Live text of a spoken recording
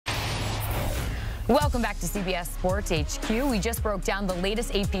Welcome back to CBS Sports HQ. We just broke down the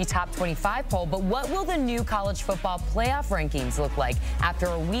latest AP Top 25 poll, but what will the new college football playoff rankings look like after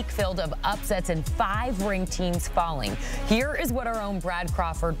a week filled of upsets and 5 ranked teams falling? Here is what our own Brad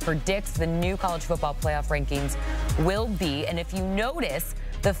Crawford predicts the new college football playoff rankings will be. And if you notice,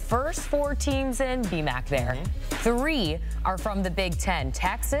 the first 4 teams in, BMAC there, 3 are from the Big Ten.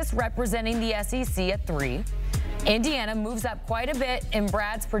 Texas representing the SEC at 3. Indiana moves up quite a bit in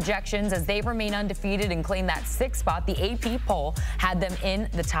Brad's projections as they remain undefeated and claim that 6th spot. The AP poll had them in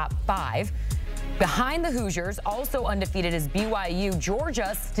the top 5. Behind the Hoosiers, also undefeated, is BYU.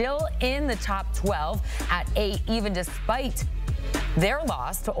 Georgia still in the top 12 at 8, even despite their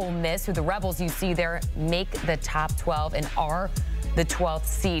loss to Ole Miss, who the Rebels you see there make the top 12 and are the 12th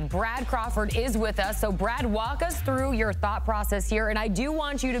seed. Brad Crawford is with us. So Brad, walk us through your thought process here. And I do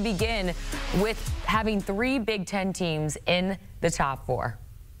want you to begin with having 3 Big Ten teams in the top 4.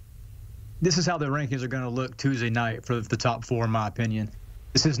 This is how the rankings are going to look Tuesday night for the top 4, in my opinion.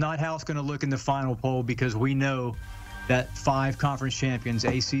 This is not how it's going to look in the final poll, because we know that 5 conference champions,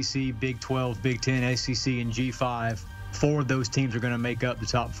 ACC, Big 12, Big 10, ACC, and G5, 4 of those teams are going to make up the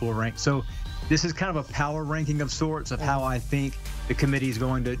top 4 rank. So this is kind of a power ranking of sorts of how I think the committee is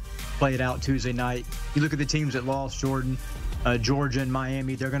going to play it out Tuesday night. You look at the teams that lost, Jordan, Georgia and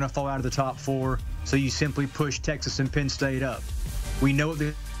Miami, they're going to fall out of the top 4. So you simply push Texas and Penn State up. We know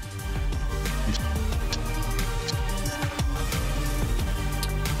the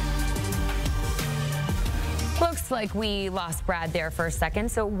Looks like we lost Brad there for a second.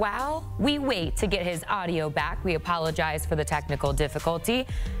 So while we wait to get his audio back, we apologize for the technical difficulty.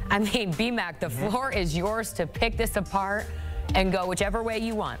 I mean, BMAC, the floor is yours to pick this apart and go whichever way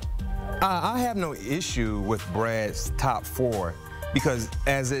you want. I have no issue with Brad's top 4 because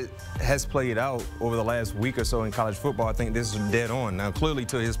as it has played out over the last week or so in college football, I think this is dead on. Now, clearly,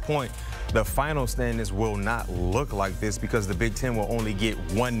 to his point, the final standings will not look like this because the Big Ten will only get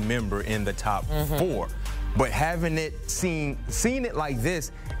 1 member in the top 4. But having it seen it like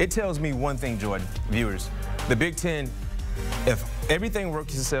this, it tells me one thing, Jordan, viewers. The Big Ten, if everything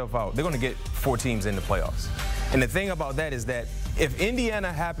works itself out, they're going to get 4 teams in the playoffs. And the thing about that is that if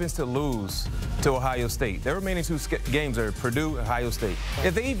Indiana happens to lose to Ohio State, their remaining 2 games are Purdue and Ohio State.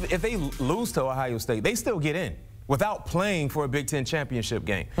 If they lose to Ohio State, they still get in without playing for a Big Ten championship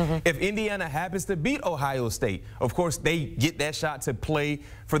game. If Indiana happens to beat Ohio State, of course, they get that shot to play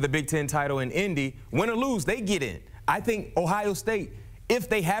for the Big Ten title in Indy. Win or lose, they get in. I think Ohio State, if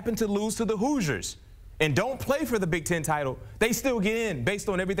they happen to lose to the Hoosiers and don't play for the Big Ten title, they still get in based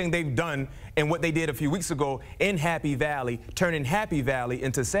on everything they've done and what they did a few weeks ago in Happy Valley, turning Happy Valley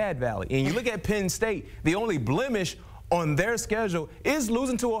into Sad Valley. And you look at Penn State, the only blemish on their schedule is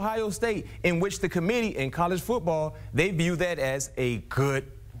losing to Ohio State, in which the committee in college football, they view that as a good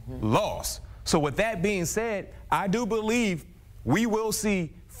loss. So with that being said, I do believe we will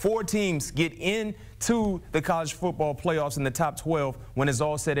see 4 teams get into the college football playoffs in the top 12 when it's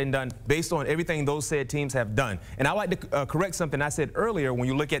all said and done, based on everything those said teams have done. And I like to correct something I said earlier. When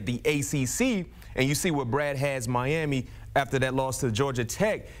you look at the ACC and you see what Brad has Miami after that loss to Georgia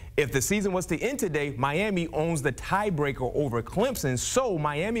Tech, if the season was to end today, Miami owns the tiebreaker over Clemson, so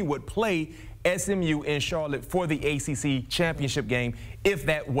Miami would play SMU in Charlotte for the ACC championship game if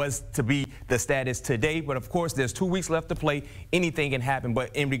that was to be the status today. But, of course, there's 2 weeks left to play. Anything can happen.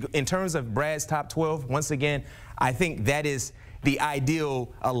 But in terms of Brad's top 12, once again, I think that is the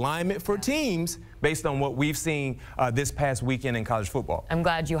ideal alignment for teams based on what we've seen this past weekend in college football. I'm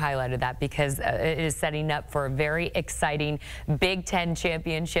glad you highlighted that because it is setting up for a very exciting Big Ten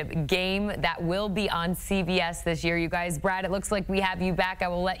championship game that will be on CBS this year. You guys, Brad, it looks like we have you back. I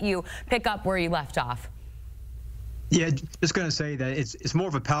will let you pick up where you left off. Yeah, just going to say that it's more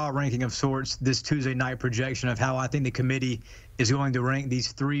of a power ranking of sorts, this Tuesday night projection of how I think the committee is going to rank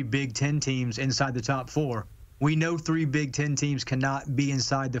these 3 Big Ten teams inside the top 4. We know 3 Big Ten teams cannot be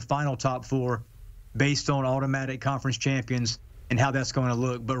inside the final top 4 based on automatic conference champions and how that's going to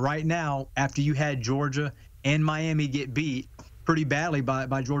look. But right now, after you had Georgia and Miami get beat pretty badly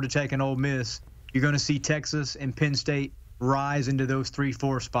by Georgia Tech and Ole Miss, you're going to see Texas and Penn State rise into those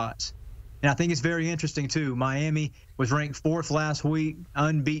 3-4 spots. And I think it's very interesting, too. Miami was ranked 4th last week,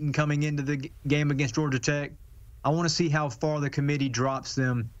 unbeaten coming into the game against Georgia Tech. I want to see how far the committee drops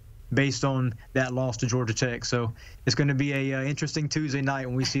them based on that loss to Georgia Tech. So it's going to be a interesting Tuesday night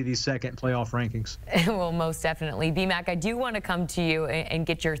when we see these second playoff rankings. Well, most definitely. BMAC, I do want to come to you and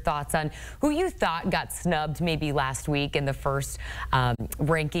get your thoughts on who you thought got snubbed maybe last week in the first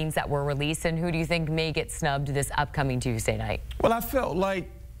rankings that were released, and who do you think may get snubbed this upcoming Tuesday night? Well, I felt like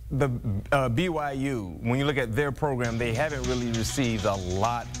the BYU, when you look at their program, they haven't really received a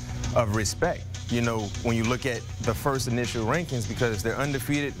lot of respect. you know, when you look at the first initial rankings, because they're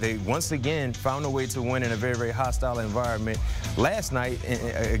undefeated. They once again found a way to win in a very, very hostile environment last night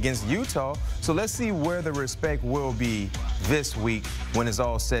against Utah. So let's see where the respect will be this week when it's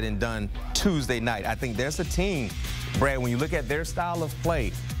all said and done Tuesday night. I think there's a team, Brad, when you look at their style of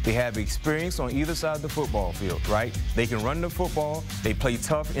play, they have experience on either side of the football field, right? They can run the football. They play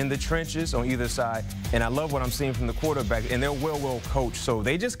tough in the trenches on either side. And I love what I'm seeing from the quarterback. And they're well coached. So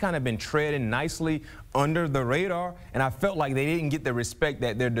they just kind of been treading nicely under the radar. And I felt like they didn't get the respect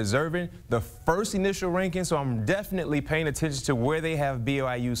that they're deserving the first initial ranking. So I'm definitely paying attention to where they have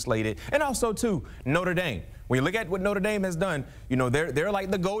BYU slated. And also, too, Notre Dame. When you look at what Notre Dame has done, you know, they're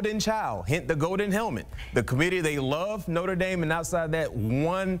like the golden child, hint the golden helmet. The committee, they love Notre Dame, and outside that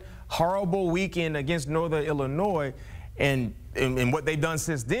one horrible weekend against Northern Illinois, and what they've done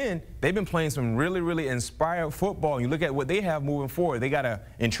since then, they've been playing some really, really inspired football. You look at what they have moving forward. They got an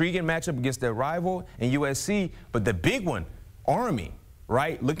intriguing matchup against their rival in USC, but the big one, Army.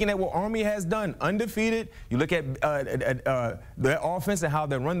 Right? Looking at what Army has done, undefeated. You look at their offense and how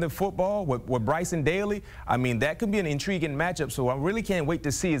they run the football with Bryson Daly. I mean, that could be an intriguing matchup. So I really can't wait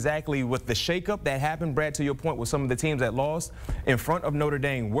to see exactly what the shakeup that happened, Brad, to your point, with some of the teams that lost in front of Notre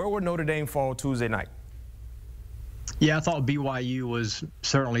Dame. Where will Notre Dame fall Tuesday night? Yeah, I thought BYU was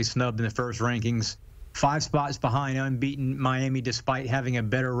certainly snubbed in the first rankings. 5 spots behind unbeaten Miami, despite having a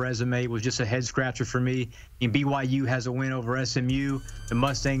better resume, was just a head-scratcher for me. And BYU has a win over SMU. The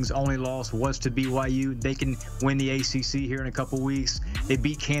Mustangs' only loss was to BYU. They can win the ACC here in a couple weeks. They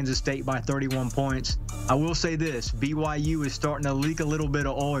beat Kansas State by 31 points. I will say this, BYU is starting to leak a little bit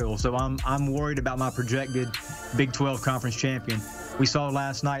of oil, so I'm worried about my projected Big 12 conference champion. We saw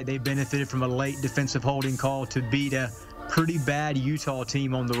last night they benefited from a late defensive holding call to beat a pretty bad Utah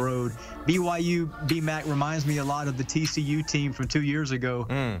team on the road. BYU, BMAC, reminds me a lot of the TCU team from 2 years ago.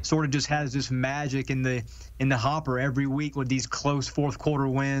 Sort of just has this magic in the hopper every week with these close fourth quarter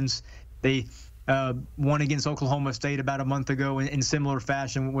wins. They won against Oklahoma State about a month ago in similar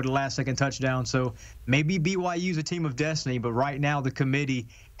fashion with a last-second touchdown. So maybe BYU's a team of destiny, but right now the committee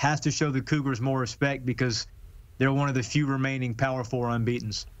has to show the Cougars more respect because they're one of the few remaining Power 4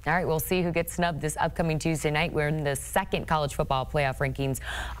 unbeatens. All right, we'll see who gets snubbed this upcoming Tuesday night when the second college football playoff rankings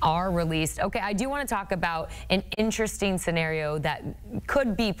are released. Okay, I do want to talk about an interesting scenario that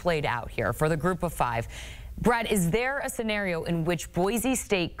could be played out here for the group of 5. Brad, is there a scenario in which Boise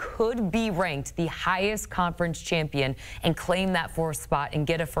State could be ranked the highest conference champion and claim that 4th spot and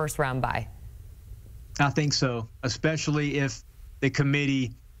get a first-round bye? I think so, especially if the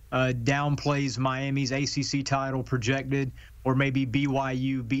committee downplays Miami's ACC title projected, or maybe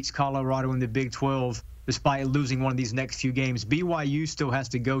BYU beats Colorado in the Big 12 despite losing one of these next few games. BYU still has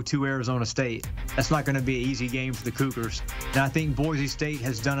to go to Arizona State. That's not going to be an easy game for the Cougars. And I think Boise State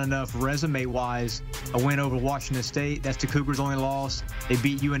has done enough resume-wise. A win over Washington State, that's the Cougars' only loss. They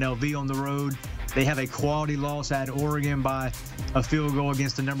beat UNLV on the road. They have a quality loss at Oregon by a field goal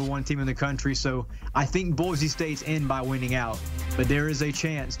against the #1 team in the country. So I think Boise State's in by winning out. But there is a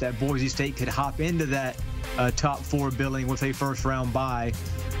chance that Boise State could hop into that top 4 billing with a first-round bye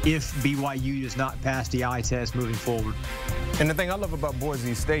if BYU does not pass the eye test moving forward. And the thing I love about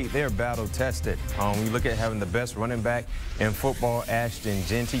Boise State, they're battle-tested. When you look at having the best running back in football, Ashton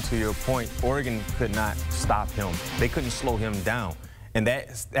Jeanty, to your point, Oregon could not stop him. They couldn't slow him down. And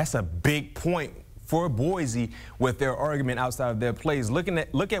that's a big point for Boise with their argument outside of their plays. Look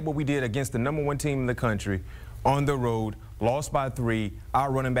at what we did against the #1 team in the country on the road, lost by 3.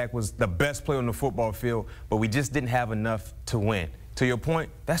 Our running back was the best player on the football field, but we just didn't have enough to win. To your point,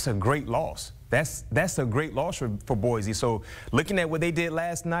 that's a great loss. That's a great loss for Boise. So looking at what they did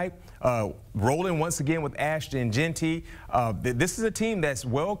last night, rolling once again with Ashton Jeanty, this is a team that's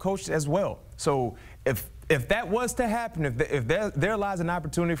well coached as well. So if that was to happen, if there lies an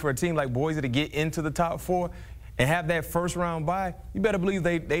opportunity for a team like Boise to get into the top 4 and have that first-round bye, you better believe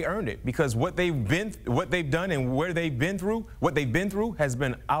they earned it, because what they've done and what they've been through has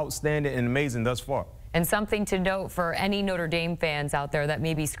been outstanding and amazing thus far. And something to note for any Notre Dame fans out there that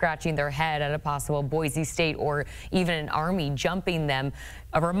may be scratching their head at a possible Boise State or even an Army jumping them,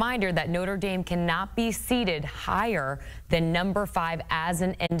 a reminder that Notre Dame cannot be seated higher than #5 as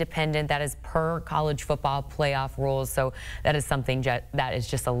an independent. That is per college football playoff rules. So that is something that is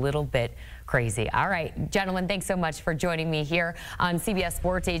just a little bit crazy. All right, gentlemen, thanks so much for joining me here on CBS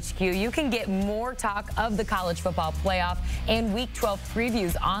Sports HQ. You can get more talk of the college football playoff and Week 12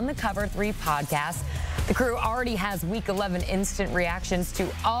 previews on the Cover 3 podcast. The crew already has Week 11 instant reactions to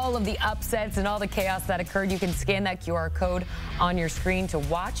all of the upsets and all the chaos that occurred. You can scan that QR code on your screen to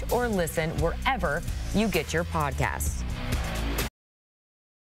watch or listen wherever you get your podcasts.